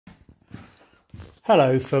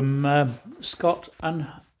Hello from Scott and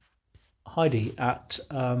Heidi at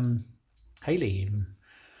Hayley.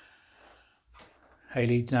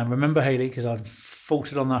 Hayley, now remember Hayley because I've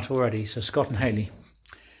faltered on that already. So Scott and Hayley,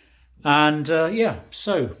 and yeah,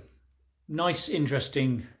 so nice,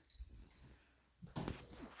 interesting,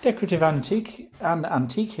 decorative antique and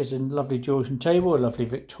antique. Here's a lovely Georgian table, a lovely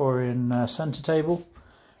Victorian centre table,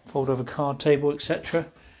 fold over card table, etc.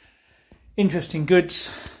 Interesting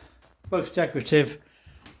goods. Both decorative,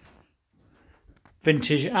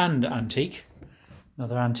 vintage and antique.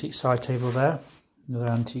 Another antique side table there.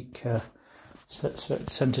 Another antique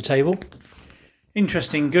centre table.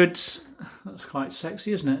 Interesting goods. That's quite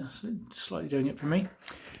sexy, isn't it? Slightly doing it for me.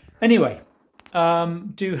 Anyway,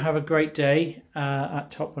 do have a great day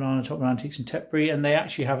at Top Banana Antiques in Tetbury, and they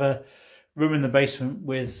actually have a room in the basement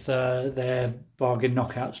with their bargain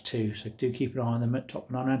knockouts too. So do keep an eye on them at Top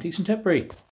Banana Antiques in Tetbury.